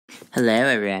Hello,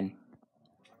 everyone.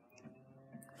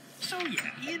 So yeah,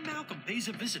 Ian Malcolm pays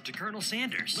a visit to Colonel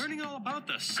Sanders. Learning all about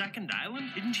the second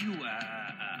island? Didn't you,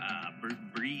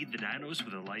 breed the dinos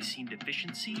with a lysine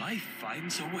deficiency? Life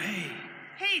finds a way.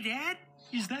 Hey, Dad!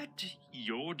 Is that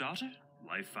your daughter?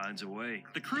 Life finds a way.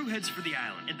 The crew heads for the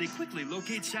island, and they quickly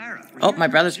locate Sarah. Oh, my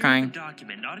brother's crying.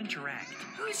 Document, not interact.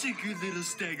 Who's a good little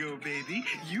stego, baby?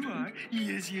 You are.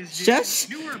 Yes. Shush!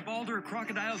 Newer Baldur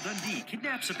Crocodile Dundee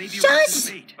kidnaps a baby Shush!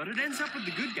 bait, but it ends up with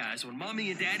the good guys when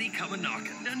Mommy and Daddy come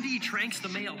a-knocking. Dundee tranks the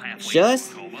male halfway.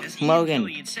 Shush! Logan. Logan.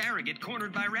 And Sarah get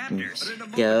cornered by raptors. But in a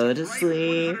moment, Go to right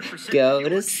sleep. 100% Go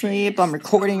to sleep. I'm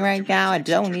recording right now. I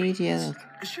don't need you.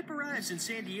 The ship arrives in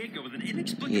San Diego with an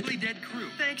inexplicably dead crew,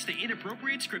 thanks to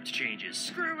inappropriate script changes.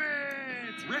 Screw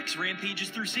it! Rex rampages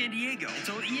through San Diego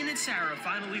until Ian and Sarah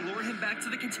finally lure him back to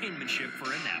the containment ship for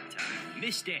a nap time.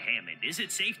 Mr. Hammond, is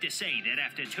it safe to say that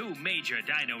after 2 major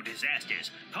dino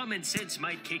disasters, common sense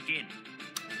might kick in?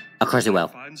 Of course it will.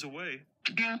 Finds a way.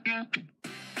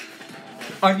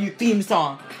 Our new theme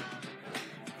song.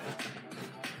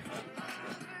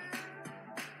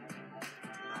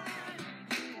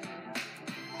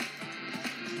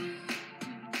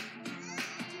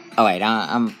 Alright,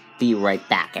 I'm be right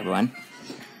back, everyone.